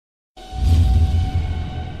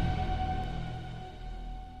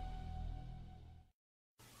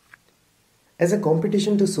As a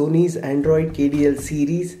competition to Sony's Android KDL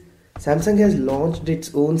series, Samsung has launched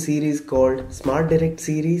its own series called Smart Direct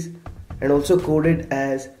series and also coded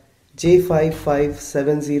as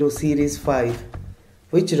J5570 Series 5,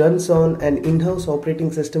 which runs on an in-house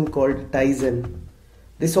operating system called Tizen.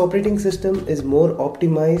 This operating system is more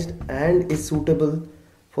optimized and is suitable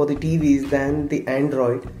for the TVs than the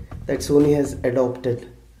Android that Sony has adopted.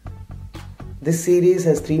 This series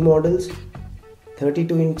has 3 models,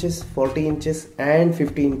 32 inches, 40 inches and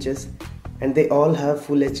 50 inches, and they all have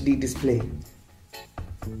Full HD display.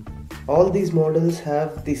 All these models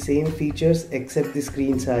have the same features except the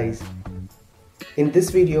screen size. In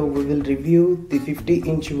this video we will review the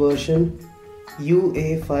 50-inch version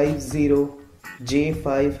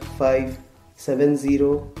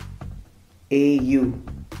UA50J5570 AU.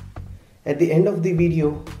 At the end of the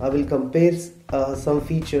video I will compare some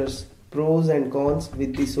features, pros and cons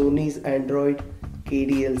with the Sony's Android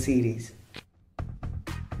KDL series.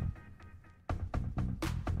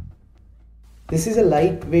 This is a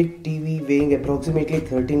lightweight TV weighing approximately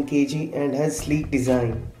 13 kg and has sleek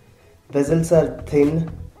design. Bezels are thin.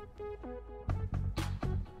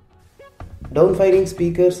 Downfiring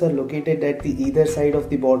speakers are located at the either side of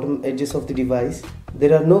the bottom edges of the device.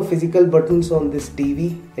 There are no physical buttons on this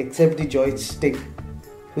TV except the joystick,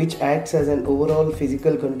 which acts as an overall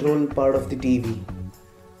physical control part of the TV.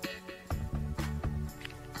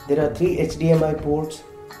 There are 3 HDMI ports,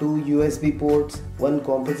 2 USB ports, 1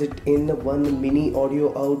 composite in, 1 mini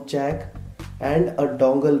audio out jack and a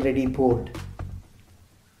dongle ready port.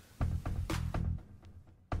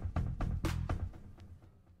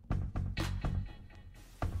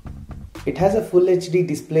 It has a Full HD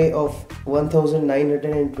display of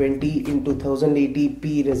 1920 x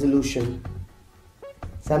 1080p resolution.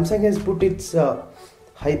 Samsung has put its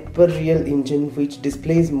Hyper-Real engine, which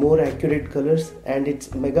displays more accurate colors, and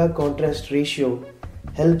its mega contrast ratio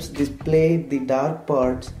helps display the dark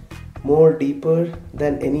parts more deeper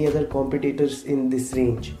than any other competitors in this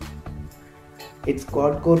range. Its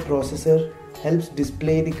quad-core processor helps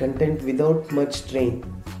display the content without much strain.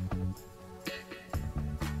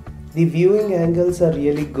 The viewing angles are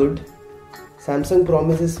really good. Samsung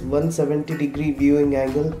promises 170-degree viewing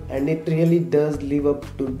angle and it really does live up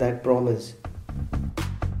to that promise.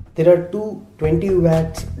 There are 2 20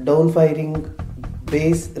 watts downfiring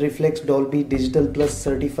bass reflex Dolby Digital Plus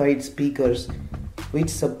certified speakers which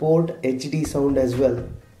support HD sound as well.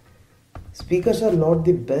 Speakers are not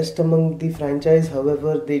the best among the franchise,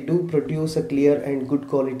 however they do produce a clear and good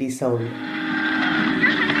quality sound.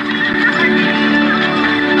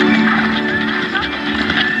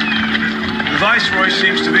 The Viceroy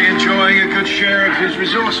seems to be enjoying a good share of his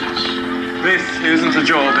resources. This isn't a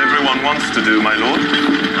job everyone wants to do, my lord.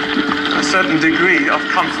 A certain degree of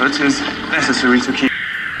comfort is necessary to keep.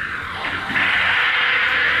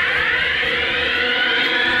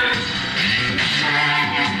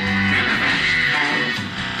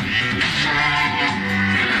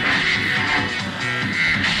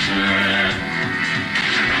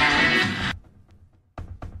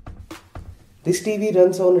 This TV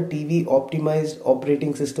runs on a TV optimized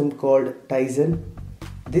operating system called Tizen.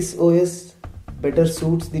 This OS better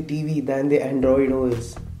suits the TV than the Android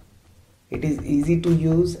OS. It is easy to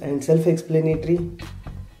use and self-explanatory.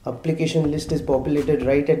 Application list is populated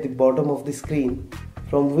right at the bottom of the screen,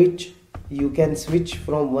 from which you can switch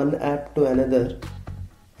from one app to another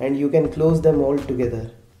and you can close them all together.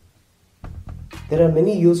 There are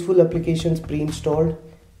many useful applications pre-installed.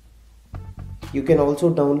 You can also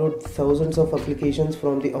download thousands of applications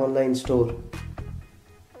from the online store.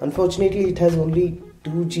 Unfortunately, it has only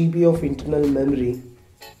 2 GB of internal memory,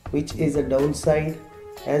 which is a downside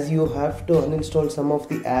as you have to uninstall some of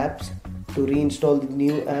the apps to reinstall the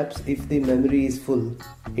new apps if the memory is full.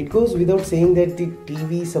 It goes without saying that the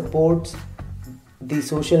TV supports the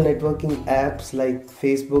social networking apps like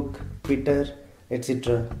Facebook, Twitter,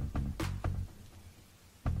 etc.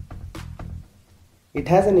 It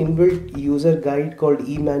has an inbuilt user guide called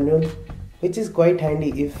e-manual, which is quite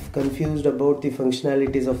handy if confused about the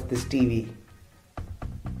functionalities of this TV.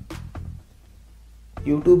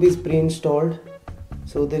 YouTube is pre-installed,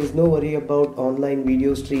 so there is no worry about online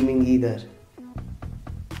video streaming either.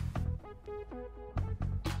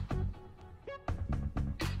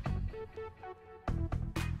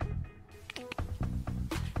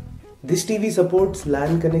 This TV supports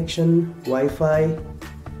LAN connection, Wi-Fi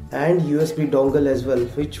and USB dongle as well,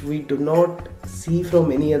 which we do not see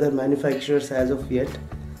from any other manufacturers as of yet.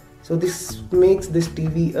 So this makes this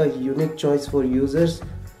TV a unique choice for users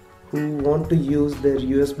who want to use their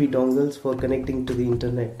USB dongles for connecting to the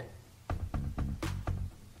internet.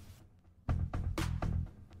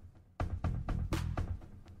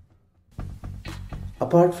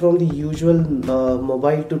 Apart from the usual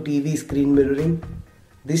mobile to TV screen mirroring,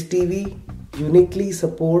 this TV uniquely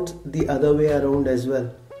supports the other way around as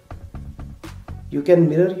well. You can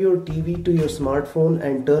mirror your TV to your smartphone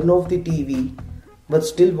and turn off the TV but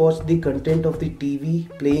still watch the content of the TV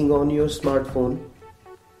playing on your smartphone.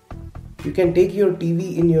 You can take your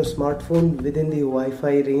TV in your smartphone within the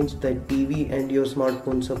Wi-Fi range that TV and your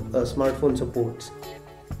smartphone supports.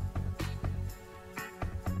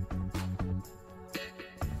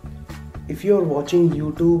 If you are watching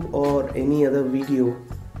YouTube or any other video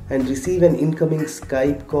and receive an incoming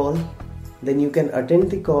Skype call, then you can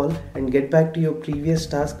attend the call and get back to your previous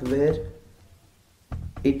task where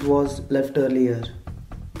it was left earlier.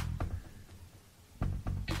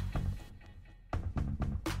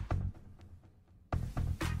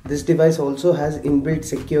 This device also has inbuilt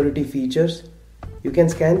security features. You can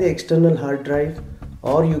scan the external hard drive,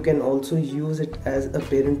 or you can also use it as a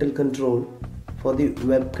parental control for the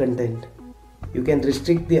web content. You can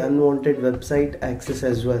restrict the unwanted website access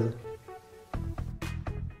as well.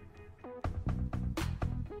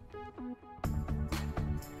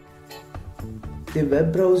 The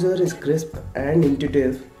web browser is crisp and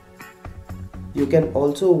intuitive. You can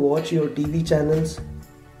also watch your TV channels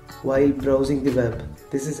while browsing the web.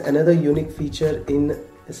 This is another unique feature in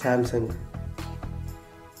Samsung.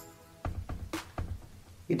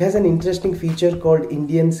 It has an interesting feature called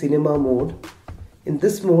Indian Cinema Mode. In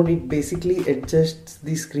this mode, it basically adjusts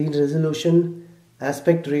the screen resolution,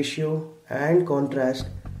 aspect ratio and contrast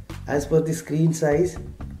as per the screen size,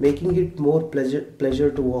 making it more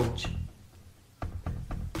pleasure to watch.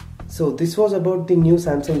 So this was about the new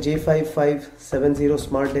Samsung J5570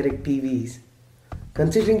 Smart Direct TVs.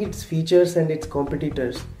 Considering its features and its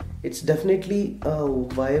competitors, it's definitely a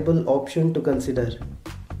viable option to consider.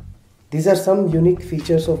 These are some unique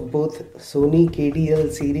features of both Sony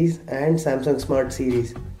KDL series and Samsung Smart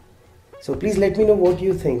series. So please let me know what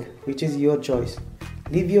you think, which is your choice.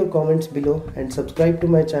 Leave your comments below and subscribe to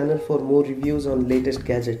my channel for more reviews on latest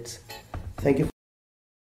gadgets. Thank you for